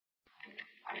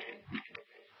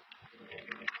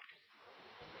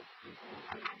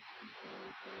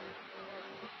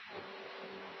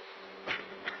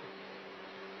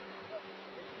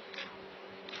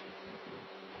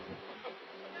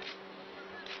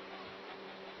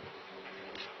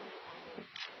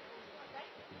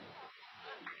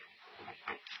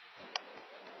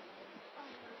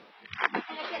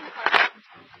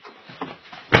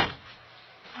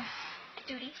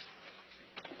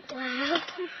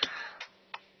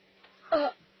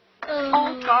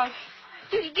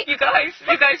You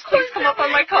guys, please come up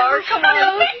on my car. Come on.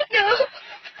 No. No.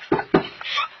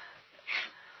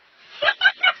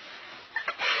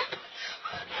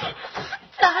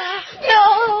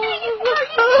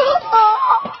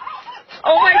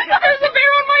 Oh my God, there's a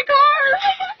bear on my car.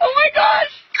 Oh my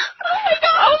gosh.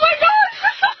 Oh my gosh.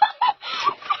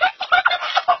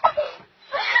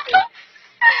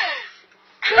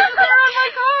 There's a bear on my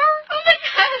car.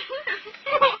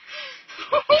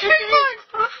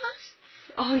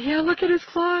 Oh yeah, look at his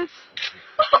claws.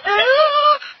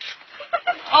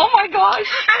 Oh my gosh.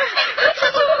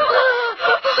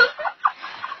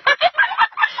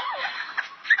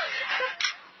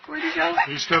 Where'd he go?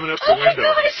 He's coming up the window.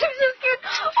 Oh my gosh, I'm so scared.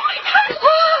 Oh my gosh.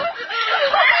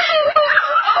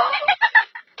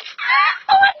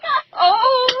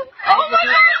 Oh my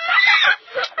gosh.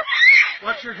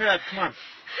 Watch your head. Come on.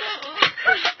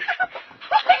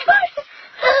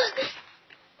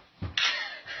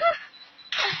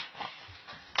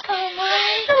 Oh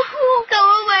my gosh.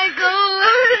 Oh my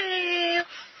God.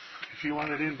 If you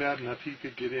wanted in bad enough, he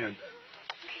could get in.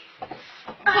 Oh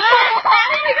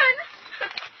my God.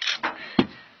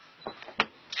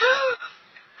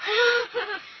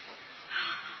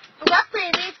 Luckily,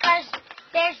 these guys,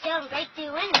 bears don't break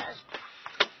through windows.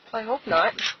 I hope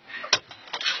not.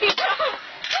 He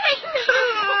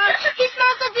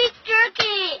smells a beef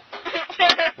jerky.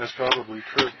 That's probably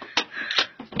true.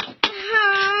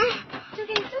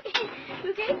 It's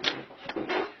okay.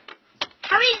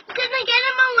 Hurry, gonna get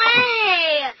him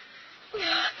away.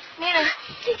 Nana,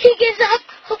 he gives up.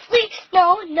 Hopefully,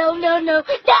 no.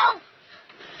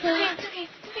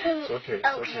 It's okay.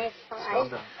 Okay, Calm fine.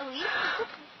 down. Oh, you?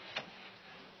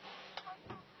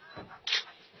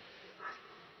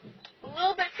 A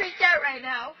little bit freaked out right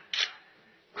now.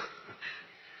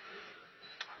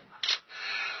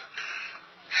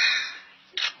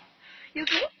 You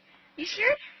okay? You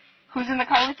scared? Who's in the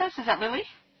car with us? Is that Lily?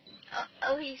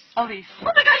 Elise. Elise. Oh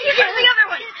my God, you here's the other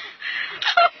one.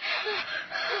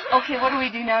 Okay, what do we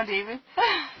do now, David?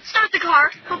 Start the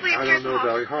car. Hopefully it I hears don't know, the honk.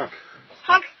 Dolly. Honk.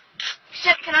 Honk.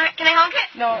 Shit, can I honk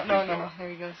it? No. There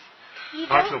he goes. You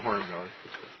Honk don't? the horn, Dolly.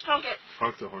 Honk it.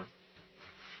 Honk the horn.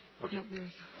 Okay. Nope, there he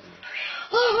goes.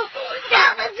 Oh,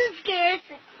 that was the scariest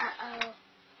thing. Uh-oh.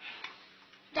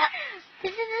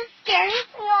 This is the scariest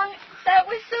thing on... That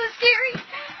was so scary.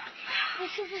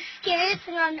 This is the scariest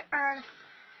thing on earth.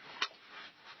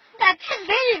 That's just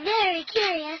very, very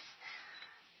curious.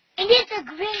 And it's a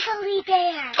grizzly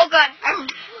bear. Oh God,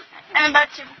 I'm about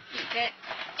to beep it.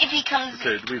 If he comes,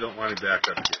 Okay, we don't want him back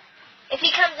up here. if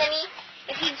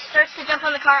he starts to jump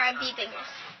on the car, I'm beeping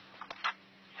this.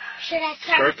 Should I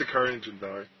start? Start the car engine,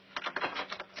 Dolly.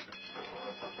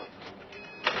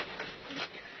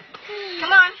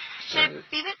 Come on, should I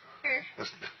beep it? Or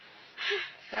That's,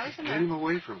 that was get enough. him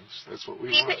away from us. That's what we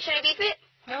Beep want. it? Should I beep it?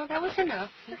 No, that was enough.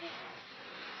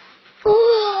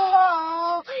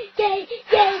 Oh, yay.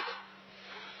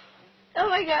 Oh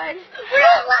my God. We're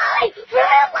alive.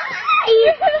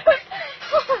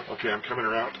 Okay, I'm coming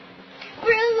around.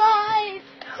 We're alive.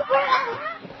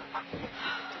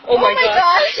 Oh my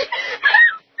gosh.